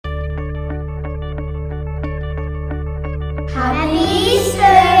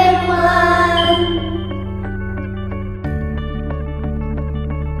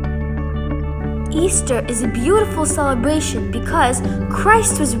Easter is a beautiful celebration because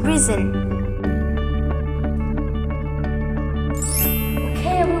Christ was risen.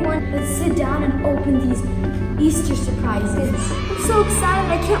 Okay, everyone, let's sit down and open these Easter surprises. I'm so excited,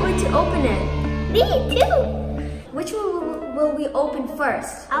 I can't wait to open it. Me too. Which one will we open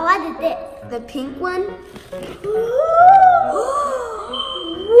first? I wanted this. The pink one? Whoa!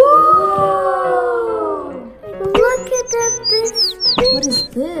 Look at this. What is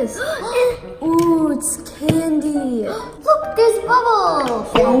this? Ooh, it's candy. Look, there's bubbles.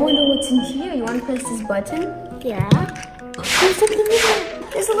 I wonder what's in here. You want to press this button? Yeah. There's something in there.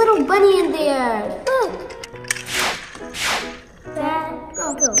 There's a little bunny in there. Look. Dad, go.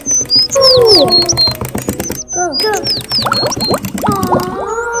 Ooh. Go.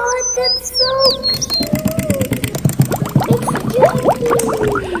 Aww, that's so cute.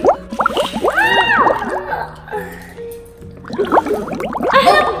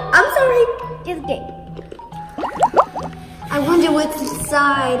 I'm sorry. It's okay. I wonder what's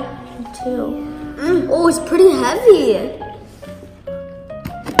inside, too. Oh, it's pretty heavy.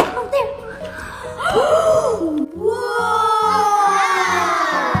 Oh, there. Whoa!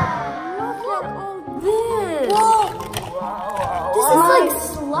 Look at all this. This is like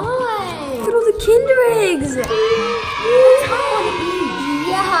slime. Look at all the Kinder eggs.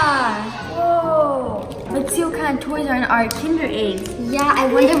 Yeah. Whoa. Let's see what kind of toys are in our Kinder eggs. Yeah, I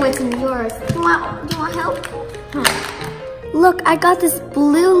wonder what's in yours. Do you want help? Look, I got this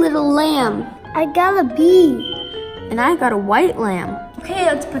blue little lamb. I got a bee. And I got a white lamb. Okay,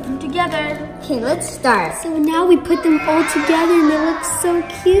 let's put them together. Okay, let's start. So now we put them all together and they look so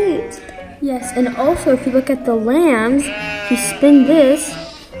cute. Yes, and also if you look at the lambs, if you spin this,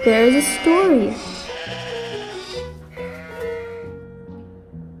 there's a story.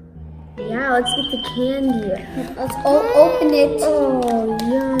 Yeah, let's get the candy. Let's all open it. Oh,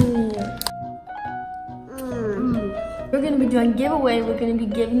 yummy. We're gonna be doing giveaway. We're gonna be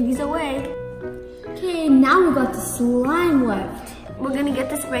giving these away. Okay, now we got the slime left. We're gonna get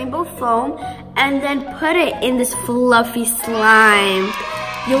this rainbow foam and then put it in this fluffy slime.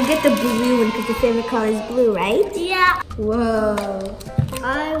 You'll get the blue one because your favorite color is blue, right? Yeah. Whoa.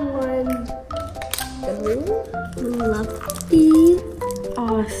 I want the blue. Fluffy.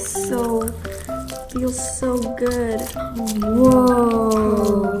 Oh, feels so good.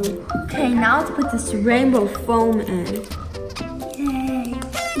 Whoa. Okay, now let's put this rainbow foam in. Yay.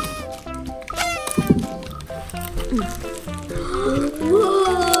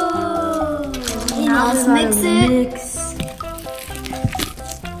 Whoa. Now let's mix it.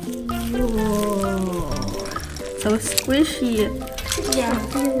 Whoa. So squishy. Yeah,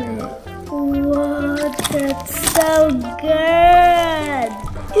 feel it. Whoa, that's so good.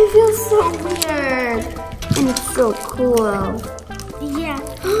 It feels so weird. And it's so cool. Yeah.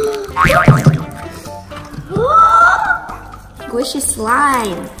 Squishy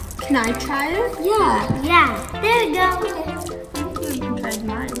slime. Can I try it? Yeah. Yeah, there you go. You can try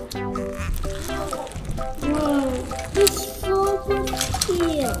mine. Whoa, it's so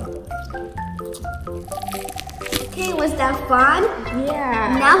cute. Okay, was that fun?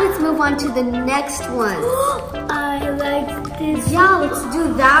 Yeah. Now let's move on to the next one. I like this. Yeah, let's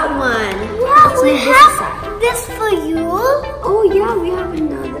do that one. Yeah, Let's we move have this this for you. Oh yeah, we have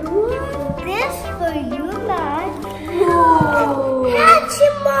another one. This for you, Dad. Whoa.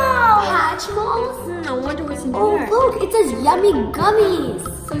 Hatchimals. Hatchimals? I wonder what's in Oh, there. look, it says yummy gummies.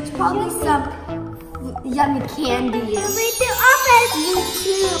 So it's probably some yummy candies. Wait to open. You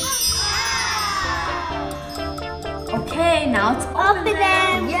too. Okay, now let's Open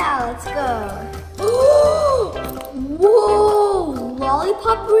them. Yeah, let's go. Whoa!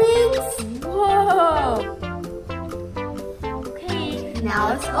 Lollipop rings? Whoa! Okay, now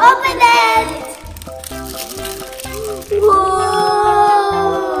let's Open it. Whoa!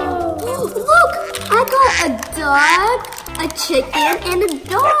 Look! I got a dog, a chicken, and a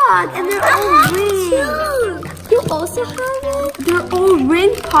dog, and they're all rings. You also have it? They're all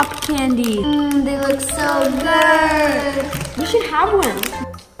ring pop candy. They look so good. You should have one.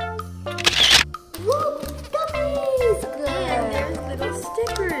 Look, gummies. Good. And there's little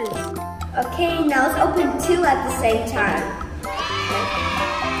stickers. Okay, now let's open two at the same time.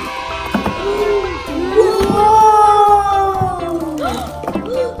 Whoa!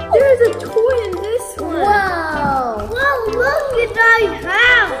 There's a toy in this one. Wow. Whoa, look at my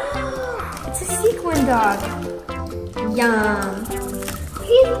house. It's a sequin dog. Yum.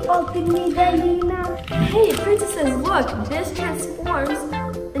 Please open me, Dalina. Hey, princesses, look. This transforms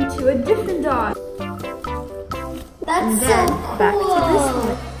into a different dog. That's And then so cool. back to this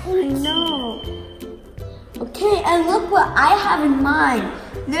one. I know. Okay, and look what I have in mind.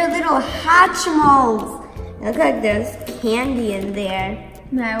 They're little hatchimals. Look like there's candy in there.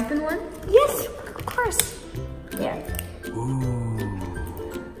 May I open one? Yes, of course. There. Ooh.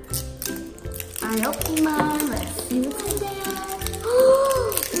 I open mine. Let's see what's in there.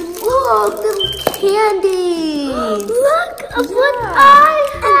 Whoa, little candy. Look, Yeah. what I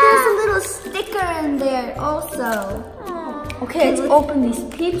And there's a have. little sticker in there also. Okay, let's open these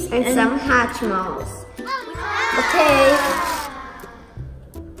peeps and some hatchimals. Okay.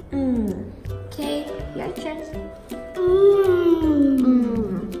 Okay, your turn.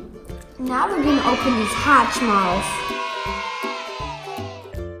 Now we're gonna open these hatchimals.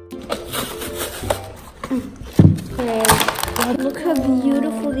 Okay. Look how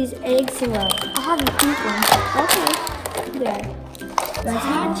beautiful these eggs look. I'll have the pink one. Okay. There. Let's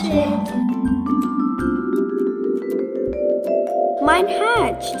hatch it. Mine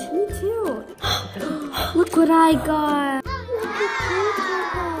hatched. Me too. Look what I got.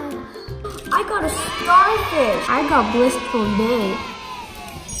 I got a starfish. I got blissful day.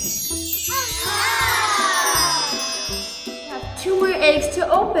 We have 2 more eggs to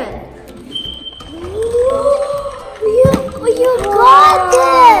open. You got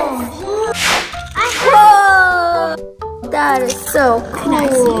this. Whoa! That is so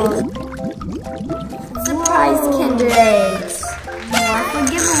cool. Surprise Kinder eggs. More for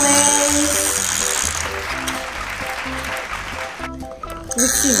giveaways.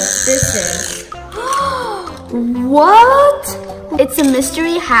 Let's see what this is. What? It's a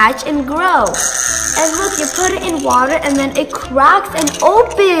mystery hatch and grow. And look, you put it in water and then it cracks and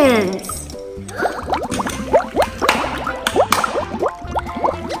opens.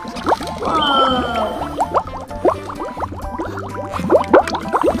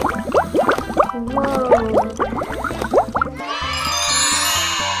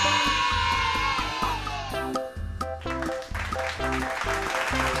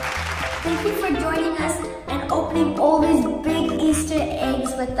 Thank you for joining us and opening all these big Easter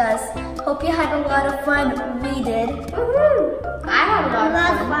eggs with us. Hope you had a lot of fun. We did. I had a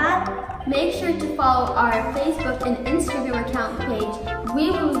lot of fun. Make sure to follow our Facebook and Instagram account page. We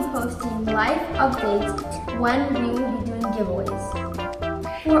will be posting live updates when we will be doing giveaways.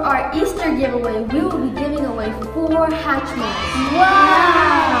 For our Easter giveaway, we will be giving away 4 hatchimals.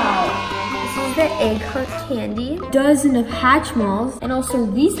 Wow! This is the egg hunt candy, dozen of hatchimals, and also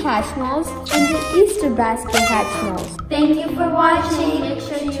these hatchimals, and the Easter basket hatchimals. Thank you for watching. Make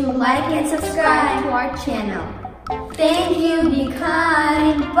sure to like and subscribe to our channel. Thank you. Be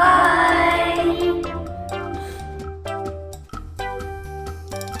kind. Bye.